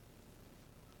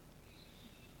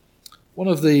One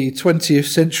of the 20th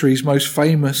century's most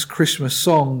famous Christmas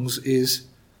songs is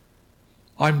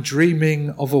 "I'm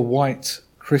Dreaming of a White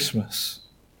Christmas."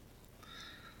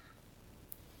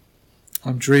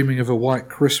 I'm Dreaming of a White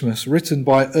Christmas, written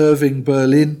by Irving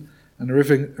Berlin and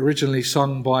originally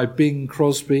sung by Bing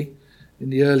Crosby in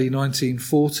the early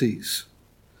 1940s.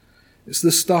 It's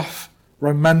the stuff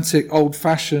romantic,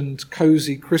 old-fashioned,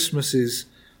 cosy Christmases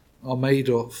are made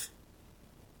of.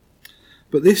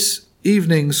 But this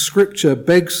evening's scripture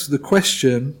begs the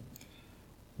question,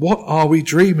 what are we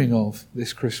dreaming of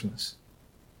this Christmas?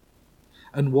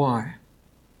 And why?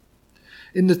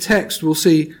 In the text we'll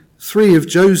see 3 of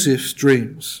Joseph's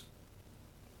dreams.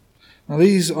 Now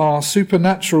these are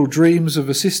supernatural dreams of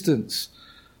assistance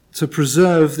to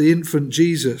preserve the infant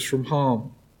Jesus from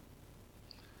harm.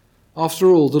 After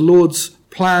all, the Lord's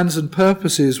plans and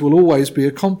purposes will always be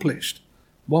accomplished,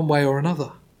 one way or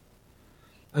another.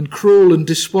 And cruel and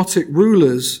despotic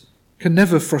rulers can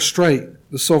never frustrate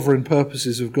the sovereign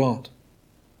purposes of God.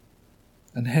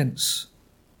 And hence,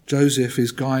 Joseph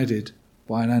is guided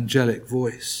by an angelic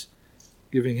voice,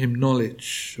 giving him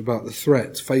knowledge about the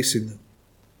threat facing them,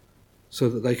 so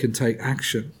that they can take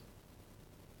action.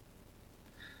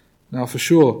 Now for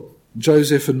sure,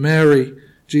 Joseph and Mary,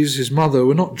 Jesus' mother,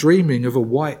 were not dreaming of a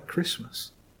white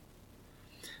Christmas.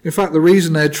 In fact, the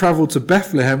reason they had travelled to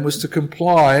Bethlehem was to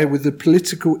comply with the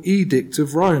political edict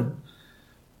of Rome,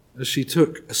 as she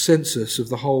took a census of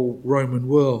the whole Roman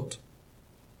world.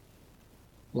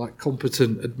 Like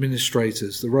competent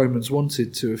administrators, the Romans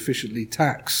wanted to efficiently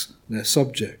tax their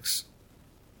subjects.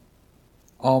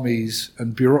 Armies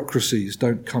and bureaucracies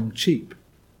don't come cheap,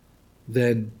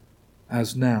 then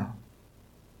as now.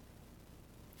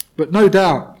 But no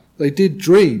doubt they did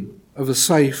dream of a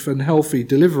safe and healthy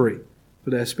delivery for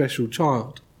their special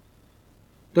child.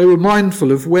 They were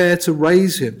mindful of where to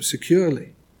raise him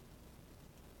securely.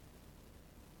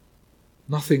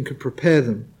 Nothing could prepare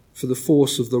them for the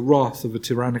force of the wrath of a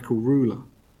tyrannical ruler,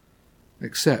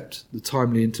 except the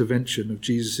timely intervention of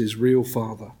Jesus' real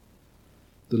Father,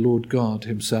 the Lord God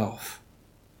himself.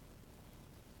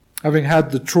 Having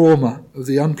had the trauma of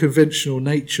the unconventional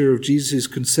nature of Jesus'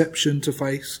 conception to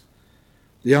face,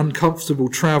 the uncomfortable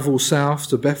travel south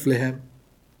to Bethlehem,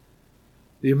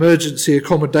 the emergency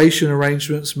accommodation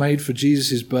arrangements made for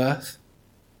Jesus' birth,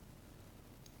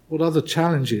 what other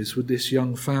challenges would this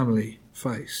young family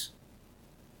face?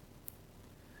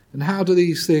 And how do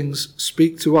these things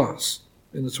speak to us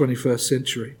in the 21st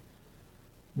century,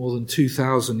 more than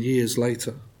 2,000 years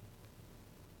later?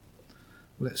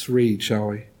 Let's read, shall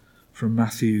we, from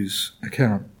Matthew's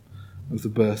account of the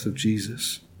birth of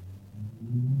Jesus.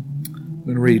 I'm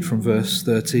going to read from verse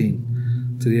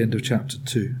 13 to the end of chapter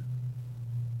 2.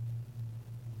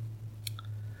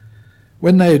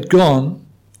 When they had gone,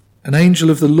 an angel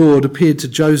of the Lord appeared to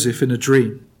Joseph in a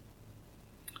dream.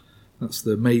 That's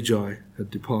the Magi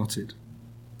had departed.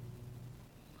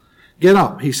 "Get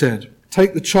up," he said,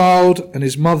 "take the child and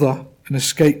his mother and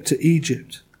escape to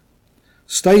Egypt.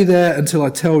 Stay there until I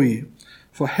tell you,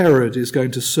 for Herod is going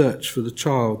to search for the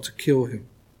child to kill him."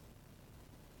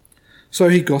 So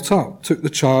he got up, took the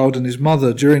child and his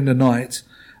mother during the night,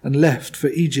 and left for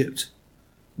Egypt,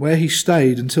 where he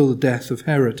stayed until the death of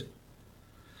Herod.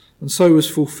 And so was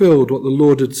fulfilled what the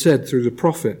Lord had said through the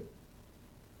prophet,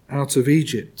 "Out of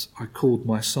Egypt I called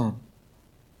my son."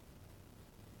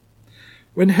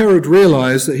 When Herod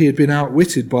realized that he had been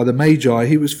outwitted by the Magi,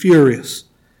 he was furious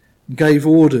and gave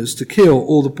orders to kill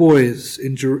all the boys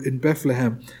in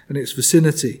Bethlehem and its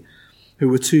vicinity who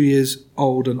were 2 years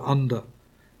old and under,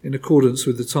 in accordance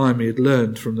with the time he had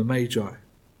learned from the Magi.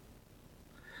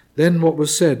 Then what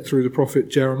was said through the prophet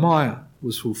Jeremiah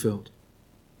was fulfilled.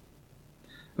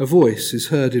 "A voice is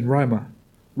heard in Ramah,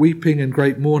 weeping and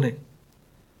great mourning,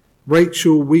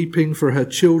 Rachel weeping for her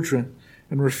children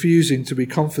and refusing to be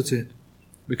comforted,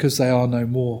 because they are no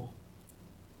more."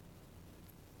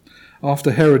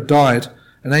 After Herod died,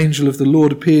 an angel of the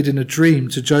Lord appeared in a dream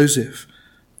to Joseph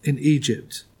in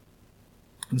Egypt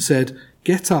and said,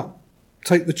 "Get up,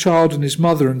 take the child and his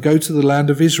mother and go to the land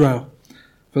of Israel,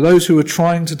 for those who are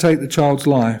trying to take the child's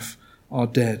life are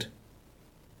dead."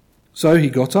 So he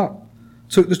got up,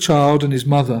 took the child and his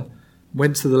mother, and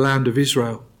went to the land of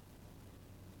Israel.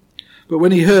 But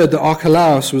when he heard that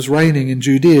Archelaus was reigning in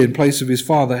Judea in place of his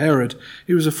father Herod,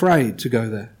 he was afraid to go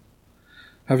there.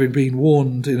 Having been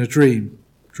warned in a dream,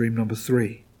 dream number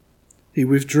 3, he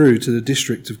withdrew to the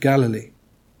district of Galilee.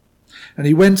 And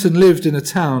he went and lived in a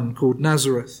town called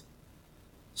Nazareth.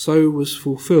 So was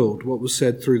fulfilled what was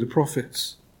said through the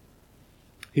prophets.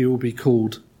 He will be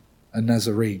called a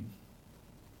Nazarene.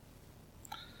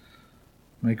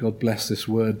 May God bless this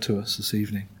word to us this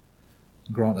evening.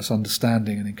 and grant us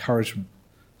understanding and encouragement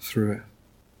through it.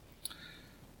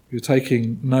 If you're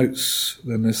taking notes,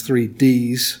 then there's 3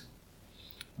 D's.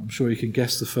 I'm sure you can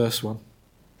guess the first one,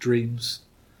 dreams.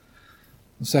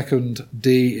 The second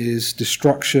D is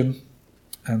destruction,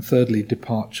 and thirdly,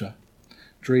 departure.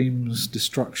 Dreams,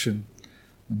 destruction,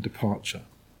 and departure.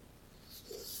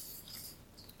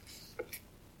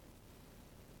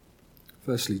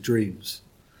 Firstly, dreams.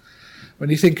 When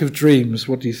you think of dreams,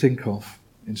 what do you think of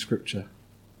in Scripture?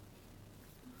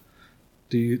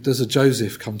 Does a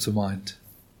Joseph come to mind?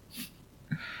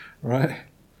 Right?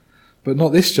 But not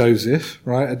this Joseph,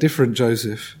 right? A different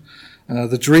Joseph.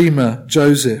 The dreamer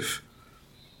Joseph.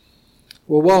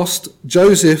 Well, whilst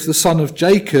Joseph, the son of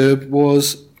Jacob,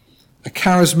 was a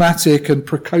charismatic and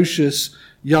precocious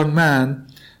young man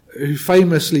who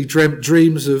famously dreamt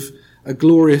dreams of a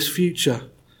glorious future,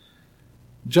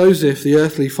 Joseph, the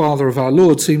earthly father of our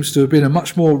Lord, seems to have been a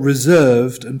much more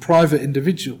reserved and private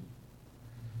individual.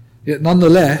 Yet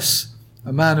nonetheless,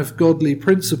 a man of godly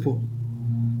principle,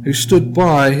 who stood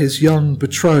by his young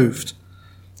betrothed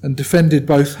and defended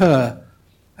both her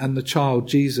and the child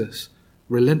Jesus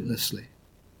relentlessly.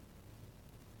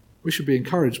 We should be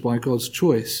encouraged by God's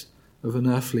choice of an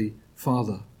earthly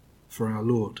father for our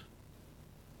Lord.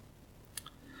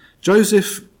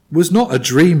 Joseph was not a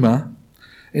dreamer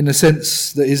in the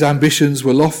sense that his ambitions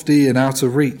were lofty and out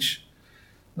of reach.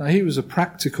 No, he was a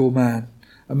practical man,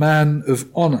 a man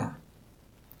of honour,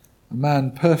 a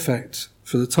man perfect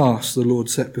for the task the Lord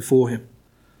set before him,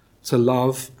 to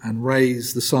love and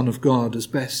raise the Son of God as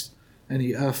best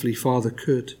any earthly father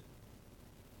could.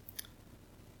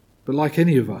 But like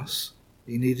any of us,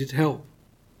 he needed help.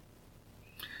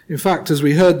 In fact, as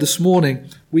we heard this morning,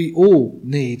 we all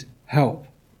need help.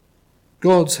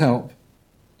 God's help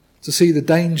to see the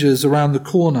dangers around the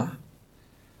corner,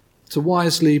 to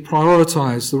wisely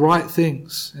prioritise the right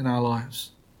things in our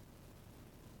lives,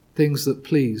 things that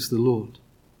please the Lord.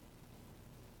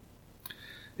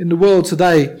 In the world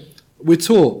today, we're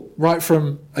taught right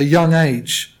from a young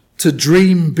age to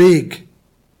dream big.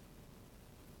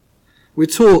 We're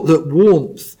taught that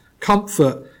warmth,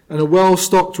 comfort, and a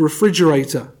well-stocked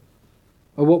refrigerator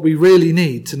are what we really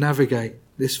need to navigate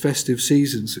this festive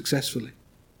season successfully.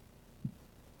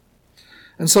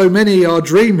 And so many are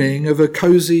dreaming of a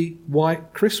cosy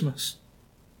white Christmas,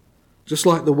 just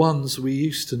like the ones we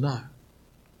used to know.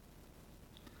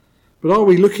 But are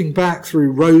we looking back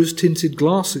through rose-tinted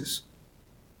glasses?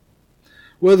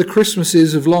 Were the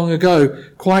Christmases of long ago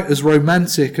quite as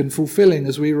romantic and fulfilling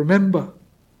as we remember?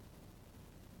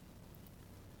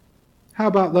 How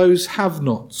about those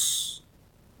have-nots?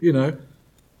 You know,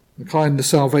 the kind the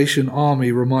Salvation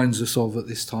Army reminds us of at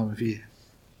this time of year.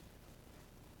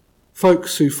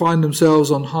 Folks who find themselves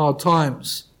on hard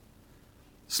times,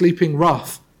 sleeping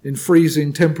rough in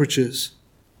freezing temperatures,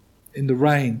 in the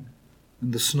rain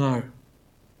and the snow.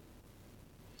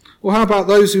 Or how about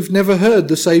those who've never heard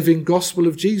the saving gospel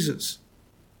of Jesus?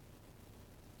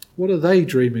 What are they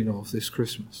dreaming of this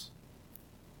Christmas?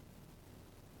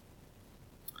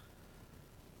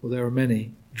 Well, there are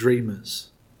many dreamers.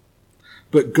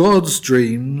 But God's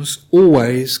dreams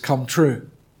always come true,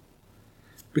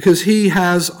 because he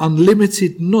has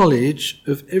unlimited knowledge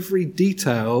of every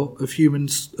detail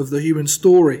of the human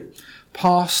story,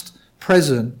 past,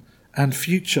 present, and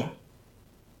future.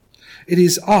 It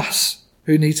is us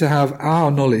who need to have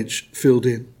our knowledge filled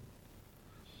in.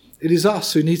 It is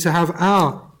us who need to have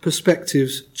our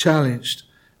perspectives challenged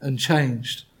and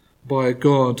changed by a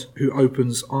God who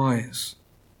opens eyes.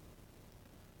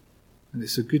 And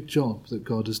it's a good job that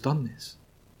God has done this.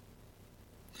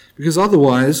 Because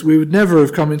otherwise we would never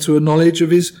have come into a knowledge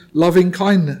of his loving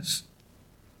kindness.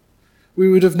 We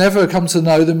would have never come to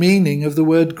know the meaning of the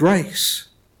word grace.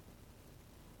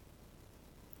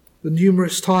 The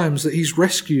numerous times that he's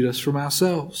rescued us from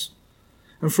ourselves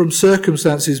and from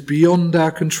circumstances beyond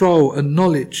our control and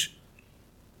knowledge.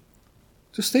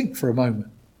 Just think for a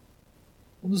moment.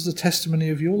 What does the testimony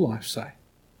of your life say?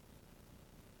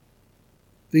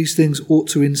 These things ought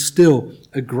to instill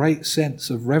a great sense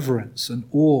of reverence and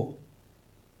awe.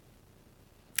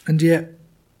 And yet,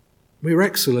 we're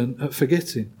excellent at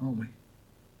forgetting, aren't we?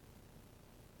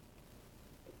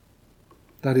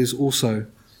 That is also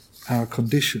our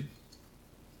condition.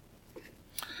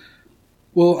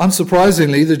 Well,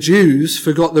 unsurprisingly, the Jews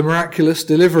forgot the miraculous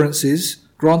deliverances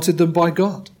granted them by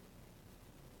God.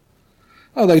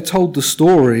 Oh, they told the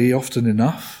story often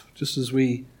enough, just as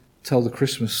we tell the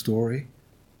Christmas story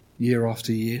year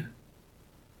after year.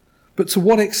 But to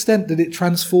what extent did it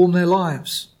transform their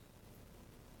lives?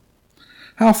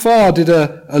 How far did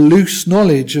a loose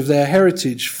knowledge of their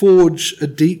heritage forge a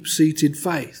deep-seated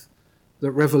faith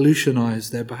that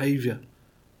revolutionized their behavior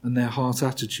and their heart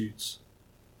attitudes.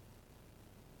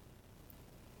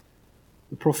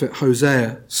 The prophet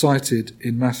Hosea, cited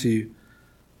in Matthew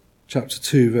chapter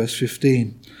 2, verse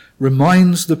 15,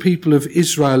 reminds the people of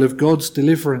Israel of God's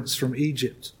deliverance from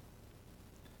Egypt.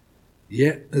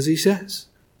 Yet, as he says,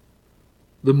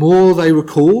 the more they were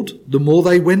called, the more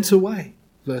they went away.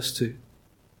 Verse 2.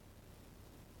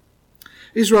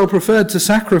 Israel preferred to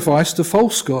sacrifice to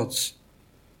false gods,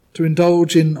 to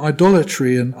indulge in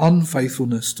idolatry and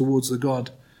unfaithfulness towards the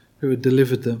God who had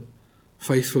delivered them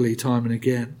faithfully time and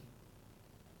again.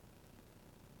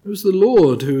 It was the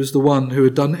Lord who was the one who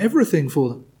had done everything for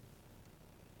them.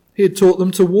 He had taught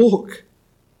them to walk.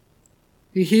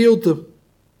 He healed them.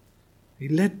 He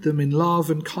led them in love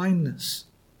and kindness.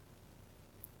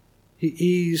 He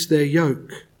eased their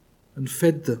yoke and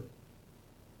fed them.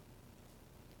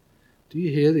 Do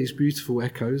you hear these beautiful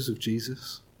echoes of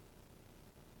Jesus?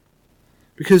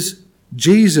 Because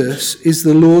Jesus is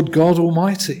the Lord God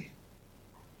Almighty.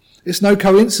 It's no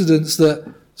coincidence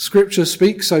that Scripture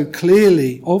speaks so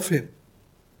clearly of him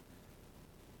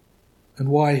and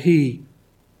why he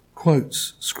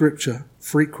quotes Scripture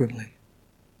frequently.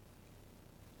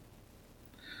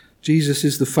 Jesus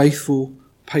is the faithful,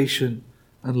 patient,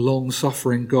 and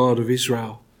long-suffering God of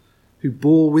Israel who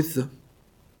bore with them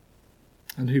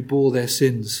and who bore their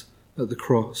sins at the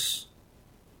cross.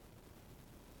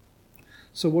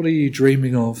 So what are you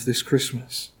dreaming of this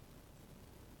Christmas?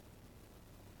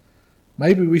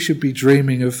 Maybe we should be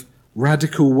dreaming of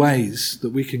radical ways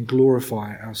that we can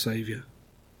glorify our Saviour.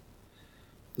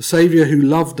 The Saviour who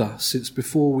loved us since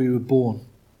before we were born.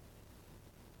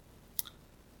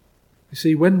 You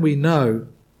see, when we know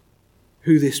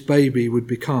who this baby would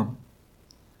become,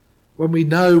 when we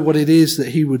know what it is that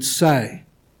he would say,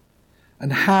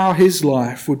 and how his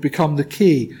life would become the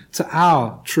key to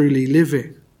our truly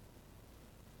living,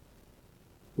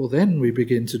 well, then we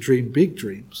begin to dream big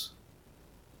dreams.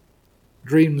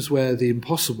 Dreams where the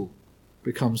impossible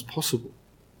becomes possible.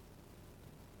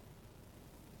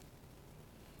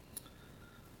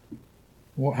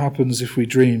 What happens if we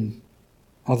dream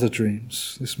other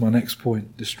dreams? This is my next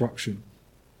point, destruction.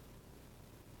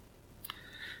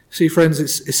 See, friends,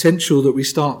 it's essential that we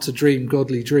start to dream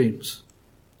godly dreams,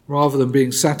 rather than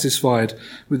being satisfied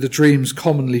with the dreams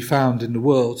commonly found in the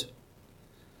world.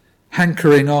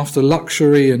 Hankering after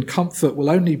luxury and comfort will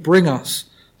only bring us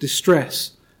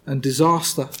distress and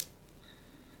disaster.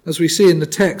 As we see in the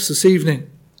text this evening,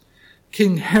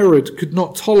 King Herod could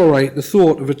not tolerate the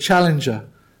thought of a challenger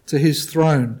to his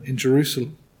throne in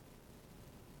Jerusalem.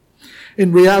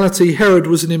 In reality, Herod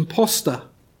was an impostor,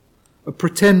 a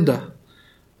pretender,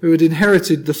 who had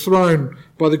inherited the throne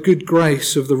by the good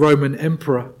grace of the Roman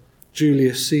Emperor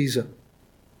Julius Caesar.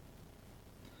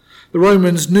 The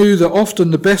Romans knew that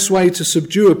often the best way to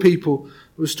subdue a people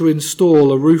was to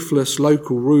install a ruthless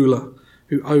local ruler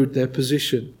who owed their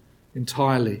position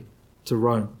entirely to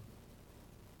Rome.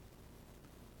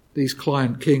 These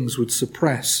client kings would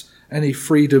suppress any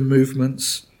freedom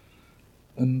movements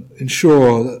and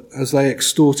ensure that as they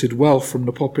extorted wealth from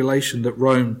the population that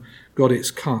Rome got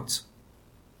its cut.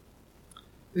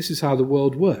 This is how the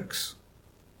world works,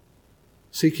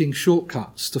 seeking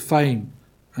shortcuts to fame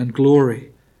and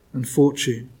glory and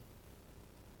fortune.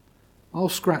 I'll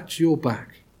scratch your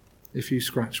back if you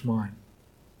scratch mine.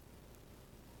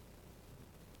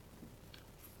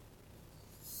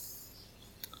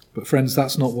 But friends,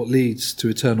 that's not what leads to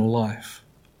eternal life.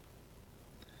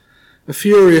 A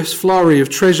furious flurry of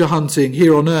treasure hunting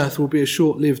here on earth will be a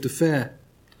short-lived affair.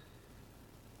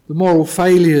 The moral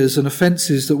failures and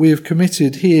offences that we have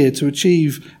committed here to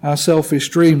achieve our selfish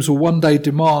dreams will one day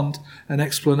demand an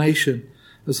explanation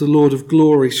as the Lord of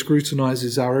glory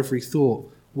scrutinises our every thought,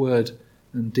 word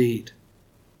and deed.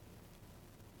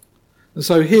 And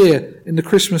so here in the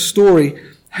Christmas story,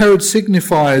 Herod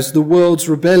signifies the world's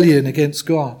rebellion against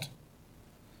God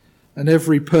and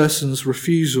every person's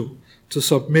refusal to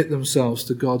submit themselves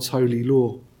to God's holy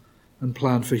law and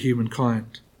plan for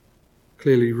humankind,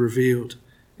 clearly revealed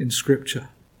in Scripture.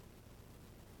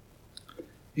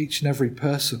 Each and every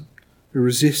person who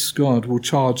resists God will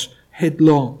charge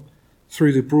headlong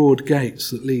through the broad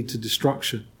gates that lead to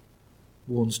destruction,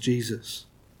 warns Jesus.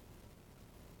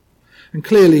 And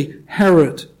clearly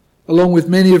Herod, along with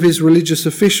many of his religious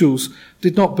officials,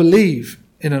 did not believe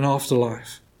in an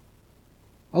afterlife.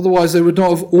 Otherwise they would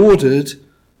not have ordered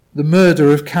the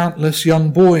murder of countless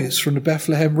young boys from the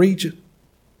Bethlehem region.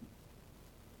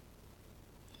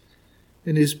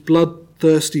 In his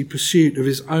bloodthirsty pursuit of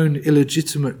his own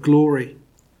illegitimate glory,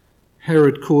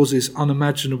 Herod causes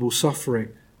unimaginable suffering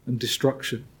and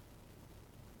destruction.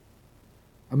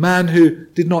 a man who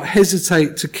did not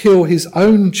hesitate to kill his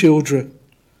own children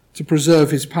to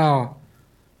preserve his power,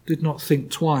 did not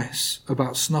think twice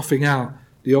about snuffing out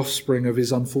the offspring of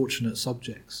his unfortunate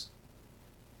subjects.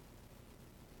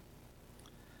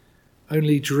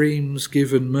 Only dreams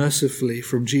given mercifully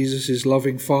from Jesus'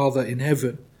 loving Father in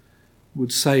heaven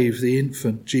would save the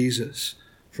infant Jesus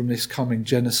from this coming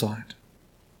genocide.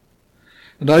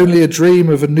 And only a dream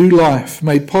of a new life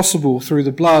made possible through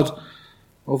the blood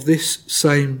of this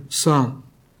same Son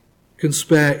can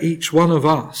spare each one of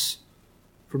us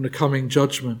from the coming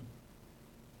judgment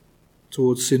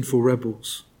towards sinful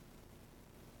rebels.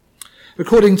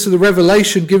 According to the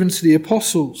revelation given to the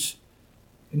apostles,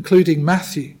 including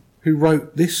Matthew, who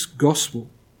wrote this gospel,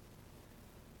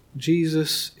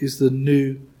 Jesus is the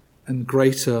new and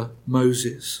greater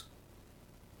Moses,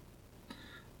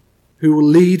 who will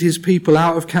lead his people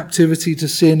out of captivity to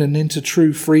sin and into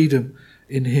true freedom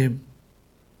in him.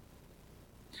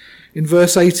 In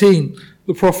verse 18,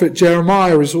 the prophet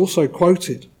Jeremiah is also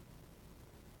quoted,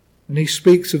 and he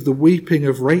speaks of the weeping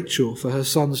of Rachel for her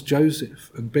sons Joseph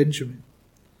and Benjamin,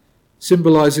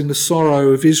 symbolizing the sorrow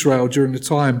of Israel during the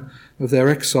time of their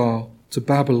exile to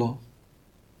Babylon.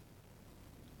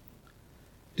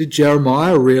 Did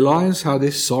Jeremiah realize how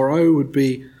this sorrow would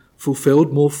be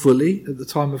fulfilled more fully at the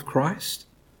time of Christ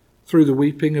through the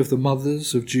weeping of the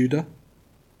mothers of Judah,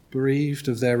 bereaved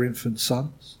of their infant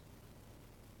sons?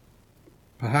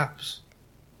 Perhaps.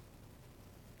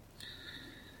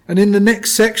 And in the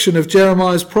next section of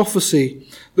Jeremiah's prophecy,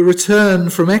 the return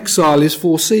from exile is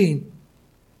foreseen,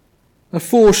 a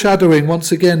foreshadowing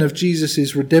once again of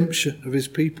Jesus' redemption of his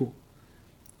people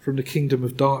from the kingdom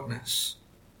of darkness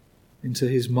into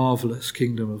his marvellous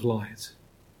kingdom of light.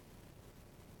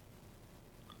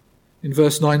 In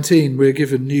verse 19, we are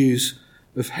given news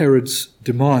of Herod's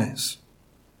demise,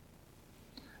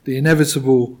 the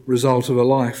inevitable result of a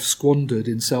life squandered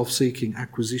in self-seeking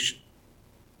acquisition.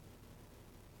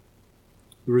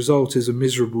 The result is a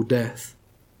miserable death,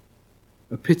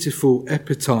 a pitiful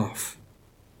epitaph,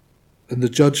 and the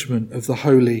judgment of the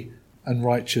holy and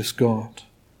righteous God.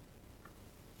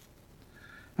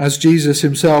 As Jesus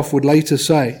himself would later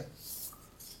say,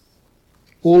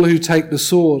 all who take the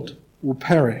sword will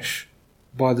perish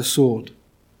by the sword.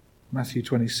 Matthew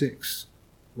 26,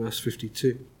 verse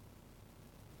 52.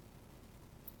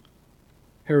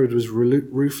 Herod was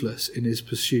ruthless in his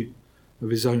pursuit of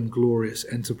his own glorious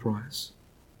enterprise.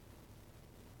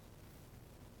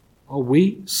 Are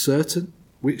we certain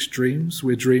which dreams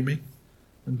we're dreaming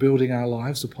and building our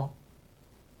lives upon?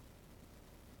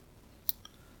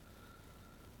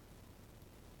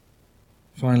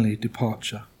 Finally,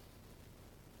 departure.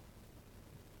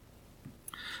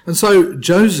 And so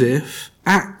Joseph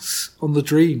acts on the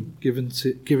dream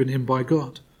given him by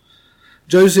God.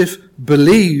 Joseph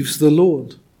believes the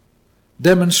Lord,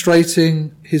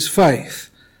 demonstrating his faith.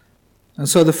 And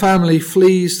so the family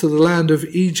flees to the land of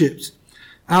Egypt,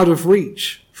 out of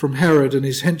reach from Herod and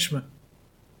his henchmen.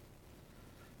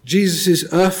 Jesus'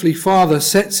 earthly father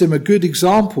sets him a good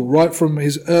example right from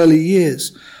his early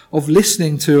years of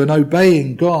listening to and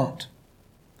obeying God,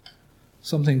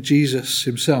 something Jesus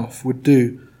himself would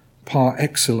do par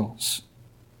excellence,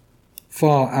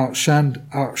 far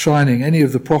outshining any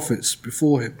of the prophets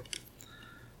before him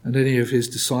and any of his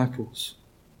disciples.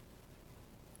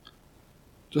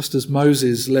 Just as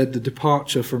Moses led the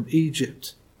departure from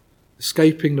Egypt,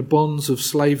 escaping the bonds of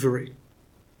slavery,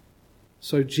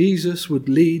 so Jesus would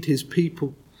lead his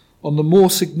people on the more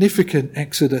significant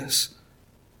exodus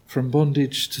from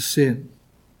bondage to sin.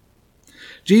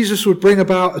 Jesus would bring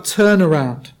about a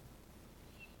turnaround,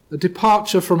 a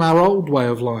departure from our old way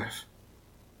of life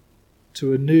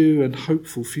to a new and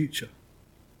hopeful future.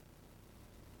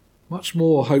 Much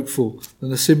more hopeful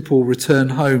than a simple return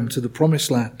home to the promised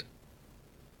land.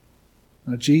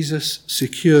 Now, Jesus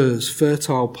secures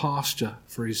fertile pasture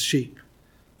for his sheep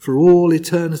for all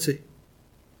eternity.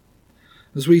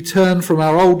 As we turn from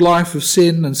our old life of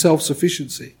sin and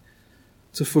self-sufficiency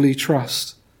to fully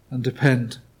trust and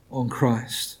depend on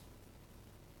Christ.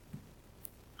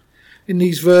 In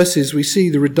these verses we see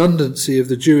the redundancy of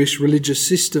the Jewish religious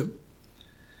system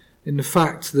in the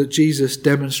fact that Jesus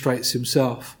demonstrates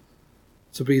himself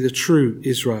to be the true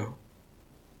Israel,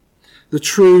 the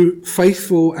true,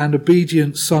 faithful and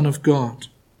obedient Son of God,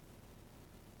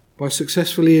 by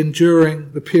successfully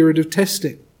enduring the period of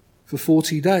testing for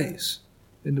 40 days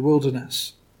in the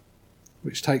wilderness,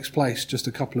 which takes place just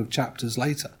a couple of chapters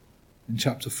later, in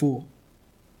chapter 4.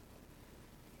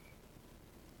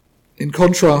 In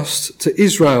contrast to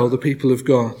Israel, the people of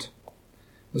God,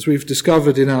 as we've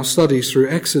discovered in our studies through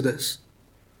Exodus,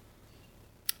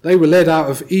 they were led out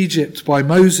of Egypt by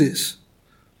Moses,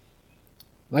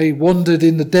 They wandered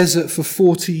in the desert for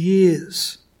 40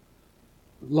 years,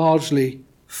 largely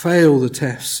fail the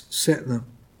tests set them.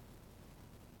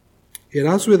 Yet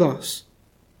as with us,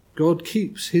 God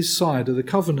keeps his side of the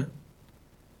covenant,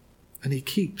 and he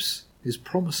keeps his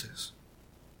promises.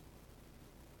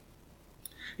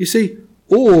 You see,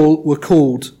 all were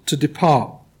called to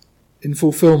depart in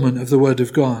fulfillment of the word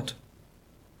of God.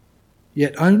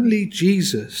 Yet only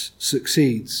Jesus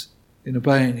succeeds in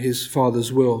obeying his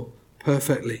Father's will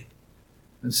perfectly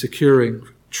and securing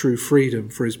true freedom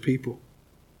for his people.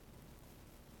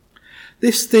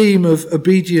 This theme of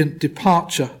obedient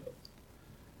departure,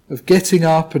 of getting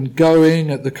up and going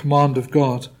at the command of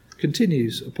God,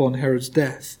 continues upon Herod's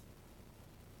death.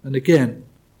 And again,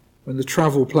 when the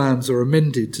travel plans are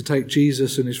amended to take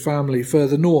Jesus and his family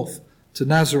further north to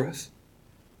Nazareth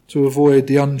to avoid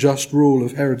the unjust rule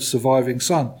of Herod's surviving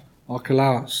son,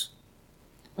 Archelaus,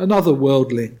 another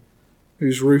worldling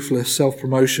whose ruthless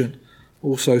self-promotion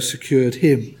also secured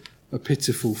him a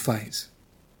pitiful fate.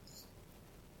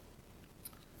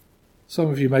 Some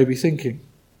of you may be thinking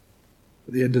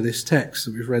at the end of this text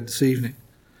that we've read this evening,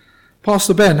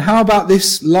 Pastor Ben, how about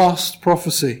this last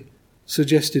prophecy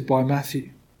suggested by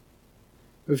Matthew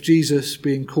of Jesus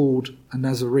being called a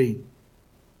Nazarene?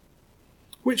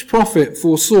 Which prophet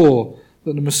foresaw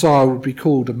that the Messiah would be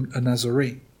called a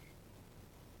Nazarene?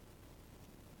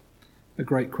 A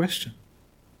great question.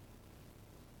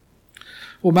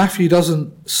 Well, Matthew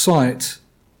doesn't cite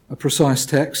a precise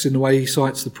text in the way he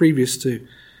cites the previous two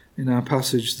in our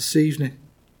passage this evening.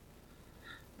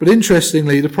 But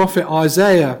interestingly, the prophet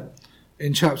Isaiah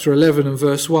in chapter 11 and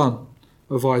verse 1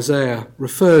 of Isaiah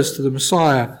refers to the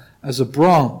Messiah as a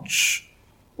branch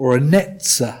or a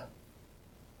netzer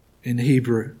in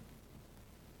Hebrew.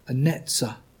 A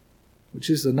netzer, which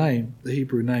is the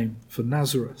Hebrew name for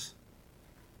Nazareth.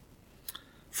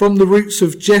 From the roots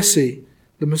of Jesse,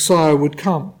 the Messiah would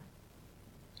come.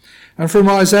 And from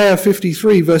Isaiah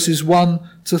 53 verses 1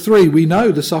 to 3, we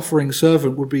know the suffering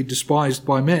servant would be despised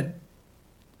by men.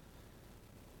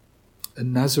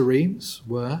 And Nazarenes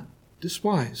were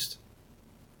despised,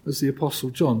 as the Apostle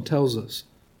John tells us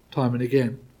time and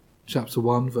again. Chapter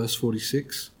 1 verse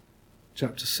 46,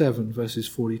 chapter 7 verses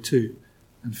 42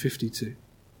 and 52.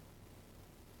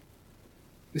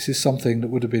 This is something that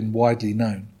would have been widely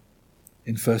known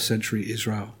in first century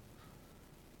Israel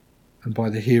and by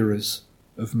the hearers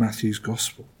of Matthew's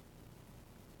Gospel.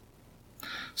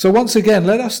 So once again,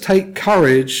 let us take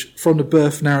courage from the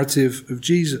birth narrative of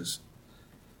Jesus,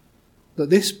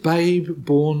 that this babe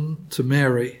born to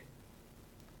Mary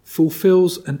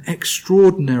fulfills an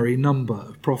extraordinary number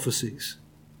of prophecies.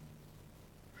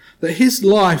 That his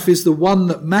life is the one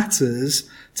that matters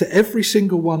to every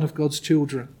single one of God's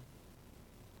children,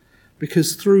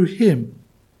 because through him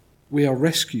we are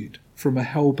rescued from a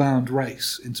hell-bound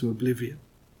race into oblivion.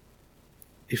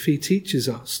 If he teaches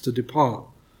us to depart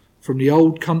from the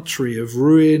old country of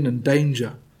ruin and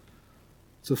danger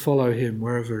to follow him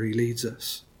wherever he leads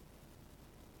us,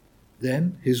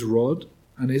 then his rod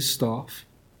and his staff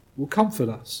will comfort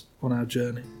us on our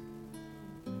journey.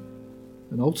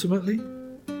 And ultimately,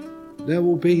 there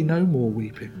will be no more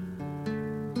weeping,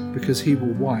 because he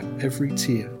will wipe every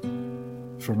tear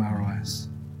from our eyes.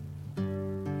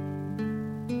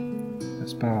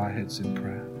 Let's bow our heads in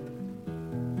prayer.